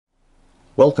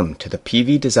Welcome to the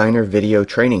PV Designer video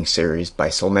training series by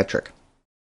Solmetric.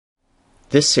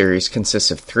 This series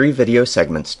consists of 3 video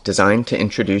segments designed to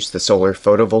introduce the solar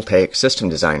photovoltaic system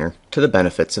designer to the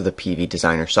benefits of the PV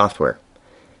Designer software.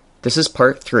 This is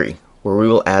part 3, where we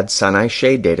will add sun-eye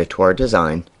shade data to our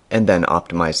design and then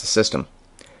optimize the system.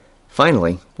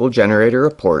 Finally, we'll generate a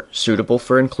report suitable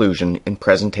for inclusion in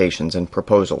presentations and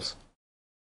proposals.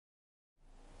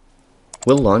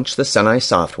 We'll launch the sun-eye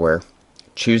software,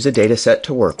 choose a dataset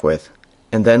to work with,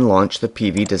 and then launch the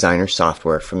PV Designer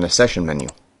software from the session menu.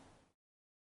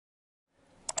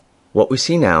 What we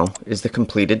see now is the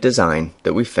completed design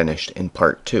that we finished in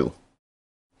part 2.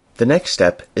 The next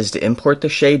step is to import the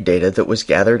shade data that was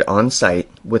gathered on site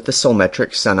with the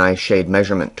Solmetric sun-eye shade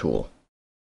measurement tool.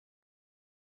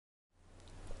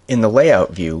 In the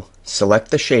layout view,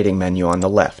 select the shading menu on the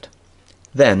left.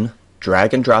 Then,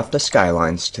 drag and drop the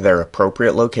skylines to their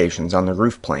appropriate locations on the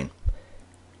roof plane.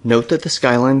 Note that the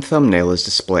skyline thumbnail is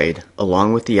displayed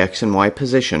along with the X and Y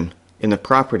position in the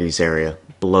Properties area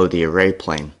below the array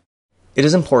plane. It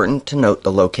is important to note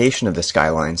the location of the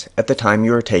skylines at the time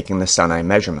you are taking the sun-eye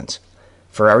measurements.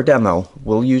 For our demo,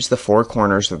 we'll use the 4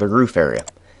 corners of the roof area.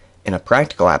 In a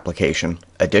practical application,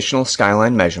 additional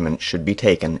skyline measurements should be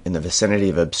taken in the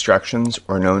vicinity of obstructions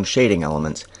or known shading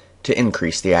elements to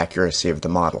increase the accuracy of the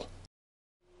model.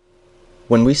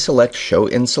 When we select Show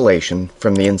Insolation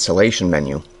from the Insolation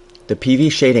menu, the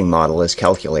PV shading model is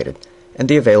calculated, and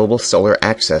the available solar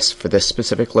access for this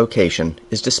specific location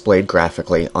is displayed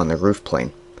graphically on the roof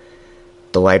plane.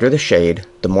 The lighter the shade,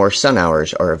 the more sun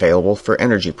hours are available for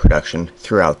energy production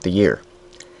throughout the year.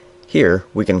 Here,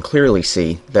 we can clearly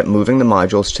see that moving the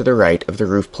modules to the right of the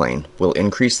roof plane will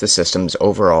increase the system's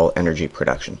overall energy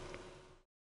production.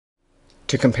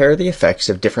 To compare the effects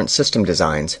of different system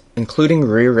designs, including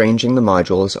rearranging the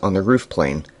modules on the roof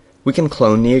plane, we can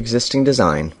clone the existing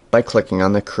design by clicking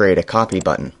on the Create a Copy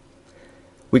button.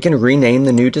 We can rename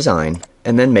the new design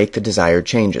and then make the desired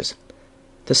changes.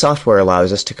 The software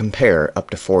allows us to compare up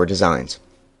to 4 designs.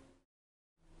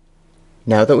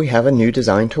 Now that we have a new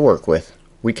design to work with,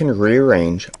 we can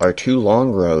rearrange our 2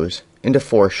 long rows into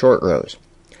 4 short rows.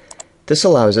 This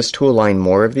allows us to align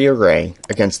more of the array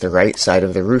against the right side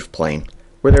of the roof plane,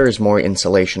 where there is more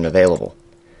insulation available.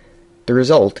 The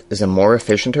result is a more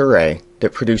efficient array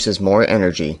that produces more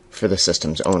energy for the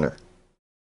system's owner.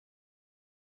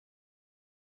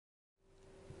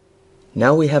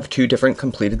 Now we have 2 different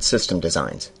completed system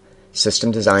designs.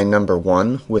 System design number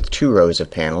 1 with 2 rows of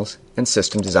panels, and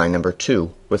system design number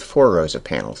 2 with 4 rows of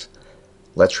panels.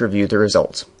 Let's review the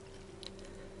results.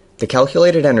 The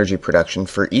calculated energy production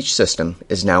for each system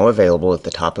is now available at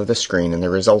the top of the screen in the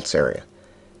results area.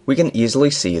 We can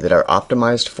easily see that our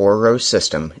optimized 4-row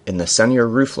system in the sunnier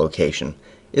roof location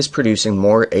is producing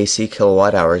more AC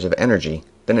kilowatt hours of energy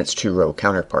than its 2-row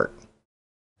counterpart.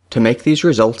 To make these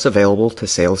results available to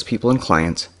salespeople and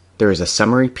clients, there is a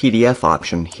summary PDF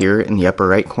option here in the upper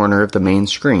right corner of the main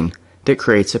screen that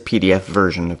creates a PDF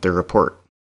version of the report.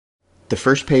 The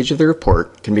first page of the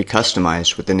report can be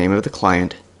customized with the name of the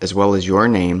client as well as your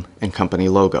name and company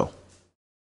logo.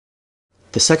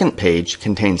 The second page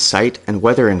contains site and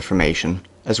weather information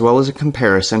as well as a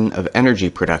comparison of energy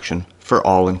production for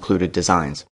all included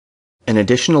designs. An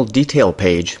additional detail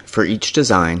page for each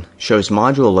design shows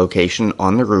module location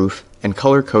on the roof and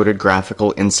color-coded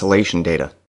graphical insolation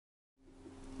data.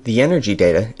 The energy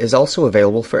data is also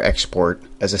available for export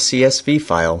as a CSV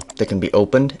file that can be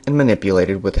opened and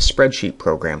manipulated with a spreadsheet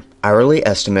program. Hourly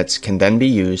estimates can then be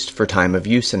used for time of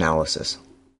use analysis.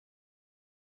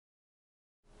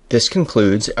 This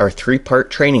concludes our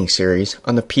 3-part training series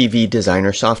on the PV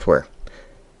Designer software.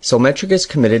 Solmetric is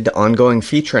committed to ongoing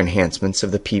feature enhancements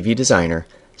of the PV Designer,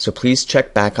 so please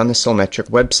check back on the Solmetric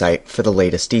website for the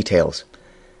latest details.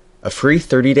 A free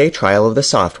 30-day trial of the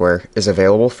software is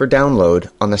available for download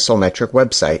on the Solmetric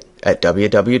website at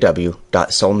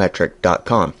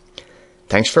www.solmetric.com.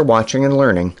 Thanks for watching and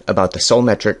learning about the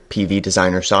Solmetric PV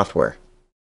Designer software.